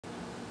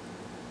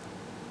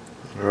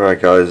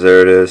Alright guys, there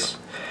it is.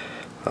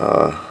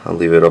 I'll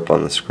leave it up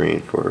on the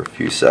screen for a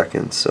few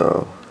seconds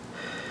so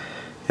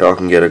y'all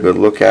can get a good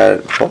look at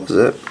it and pause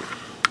it.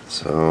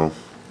 So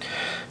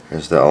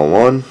there's the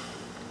L1,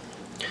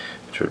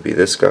 which would be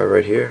this guy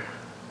right here.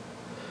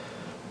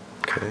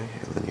 Okay,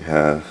 and then you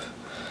have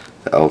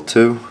the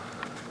L2,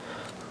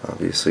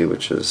 obviously,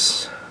 which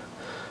is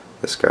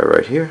this guy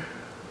right here.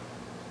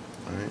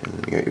 Alright, and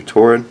then you got your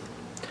Torrid,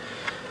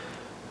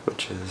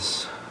 which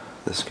is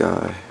this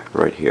guy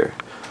right here.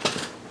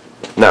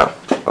 Now,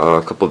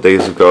 a couple of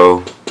days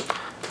ago,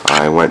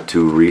 I went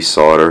to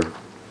resolder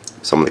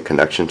some of the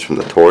connections from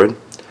the Torrid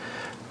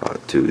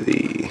to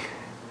the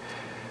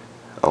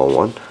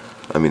L1.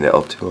 I mean the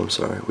L2, I'm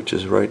sorry, which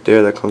is right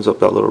there. That comes up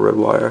that little red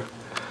wire,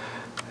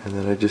 and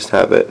then I just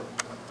have it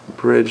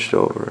bridged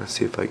over. Let's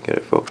see if I can get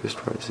it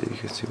focused right so you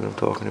can see what I'm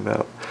talking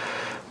about.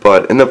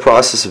 But in the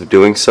process of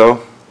doing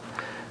so,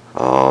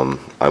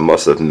 I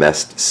must have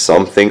messed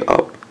something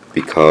up,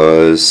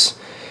 because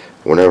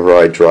whenever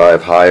I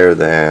drive higher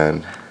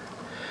than,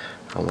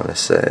 I want to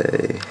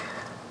say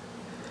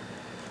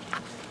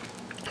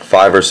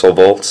 5 or so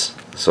volts,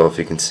 so if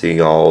you can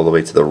see all the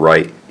way to the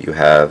right you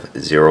have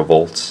 0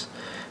 volts,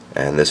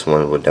 and this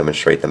one would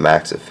demonstrate the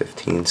max of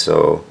 15.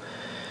 So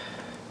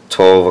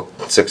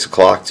 6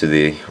 o'clock to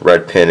the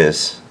red pin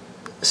is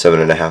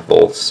 7.5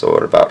 volts, so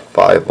at about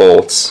 5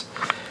 volts,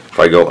 if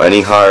I go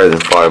any higher than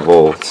 5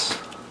 volts,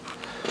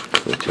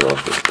 let me turn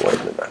off this light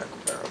in the background.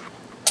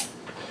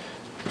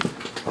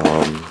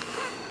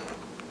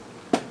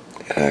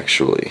 It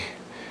actually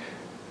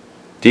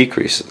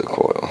decreases the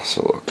coil.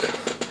 So look,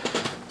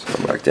 let's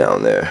come back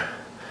down there.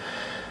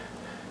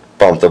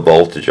 Bump the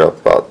voltage up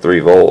about 3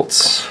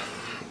 volts,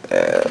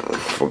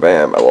 and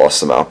bam, I lost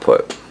some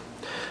output.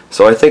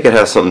 So I think it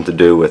has something to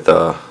do with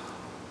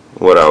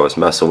what I was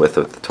messing with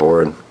the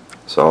Torrid.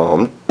 So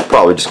I'm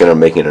probably just going to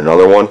make it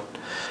another one,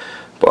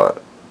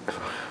 but if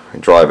I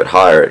drive it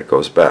higher it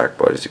goes back.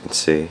 But as you can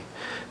see,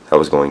 that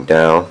was going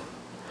down,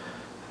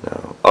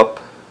 now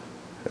up,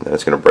 and then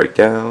it's going to break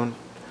down.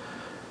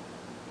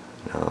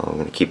 Now I'm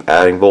going to keep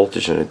adding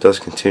voltage, and it does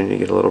continue to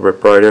get a little bit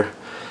brighter.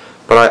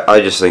 But I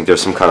just think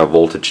there's some kind of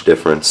voltage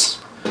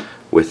difference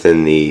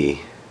within the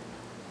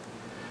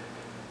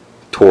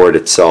Torrid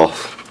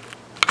itself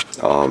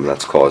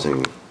that's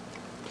causing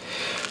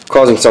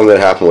something to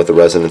happen with the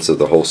resonance of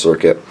the whole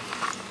circuit.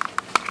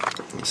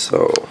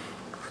 So,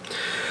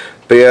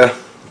 but yeah,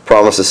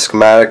 promise a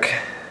schematic.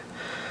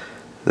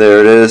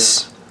 There it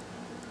is.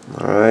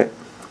 Alright,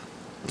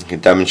 you can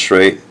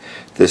demonstrate.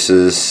 This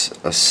is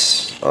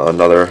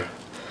another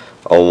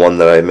L1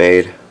 that I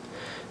made.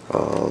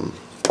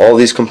 All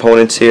these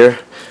components here,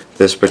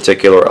 this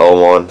particular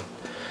L1,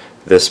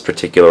 this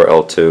particular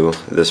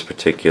L2, this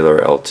particular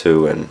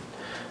L2, and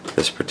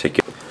this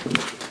particular,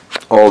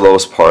 all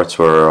those parts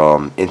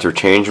were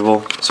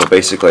interchangeable. So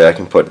basically I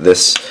can put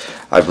this,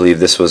 I believe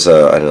this was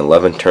an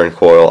 11 turn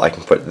coil, I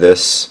can put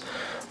this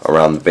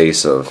around the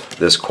base of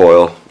this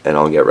coil and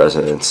I'll get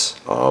resonance.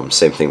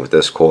 Same thing with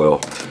this coil,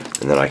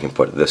 and then I can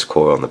put this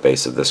coil on the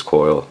base of this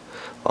coil.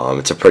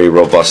 It's a pretty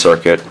robust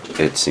circuit.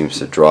 It seems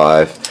to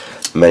drive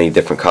many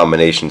different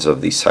combinations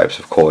of these types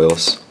of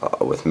coils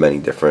with many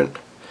different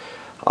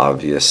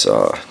obvious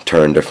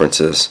turn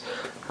differences.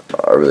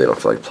 I really don't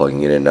feel like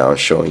plugging it in now and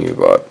showing you,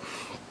 but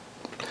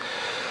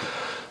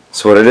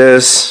that's what it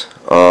is.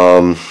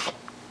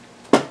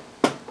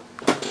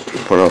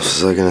 What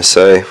else was I going to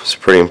say? It's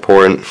pretty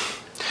important.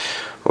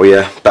 Oh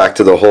yeah, back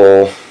to the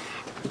whole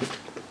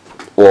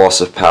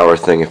loss of power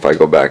thing. If I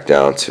go back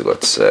down to,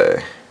 let's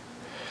say,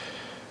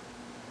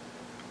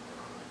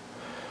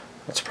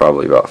 it's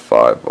probably about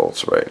 5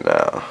 volts right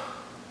now.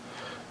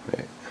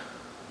 Wait,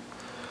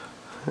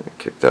 I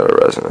kicked out of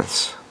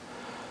resonance.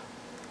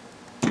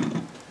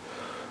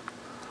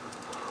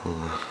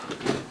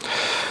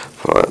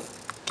 But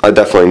I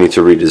definitely need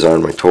to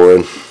redesign my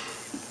Torrid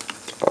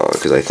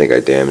because I think I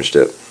damaged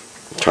it.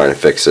 I'm trying to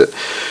fix it.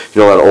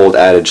 You know that old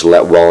adage,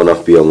 let well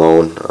enough be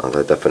alone?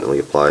 That definitely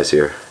applies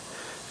here.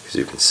 As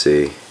you can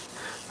see,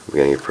 I'm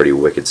getting a pretty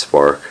wicked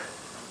spark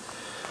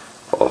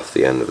off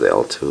the end of the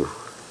L2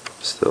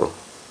 still.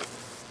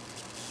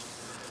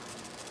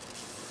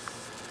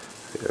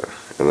 Yeah,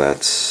 and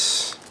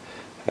that's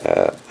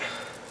at,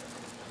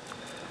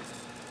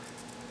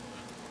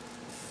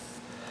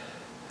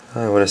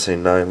 I want to say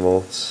 9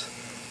 volts.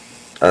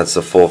 That's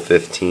a full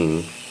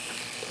 15.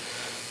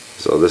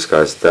 So this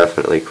guy's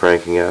definitely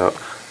cranking out.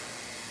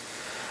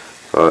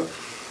 But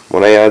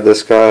when I add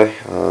this guy,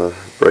 it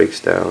breaks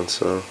down.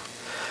 So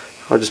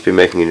I'll just be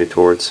making a new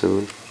Torrid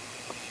soon.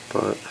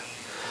 But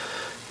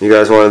you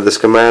guys wanted the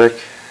schematic?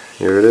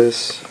 Here it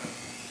is.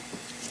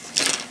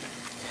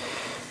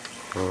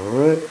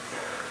 Alright.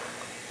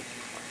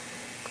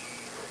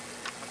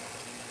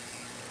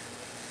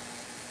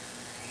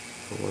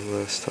 One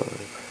last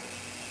time.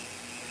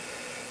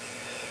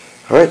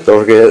 Alright,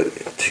 don't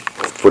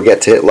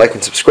forget to hit like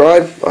and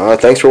subscribe.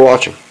 Thanks for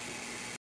watching.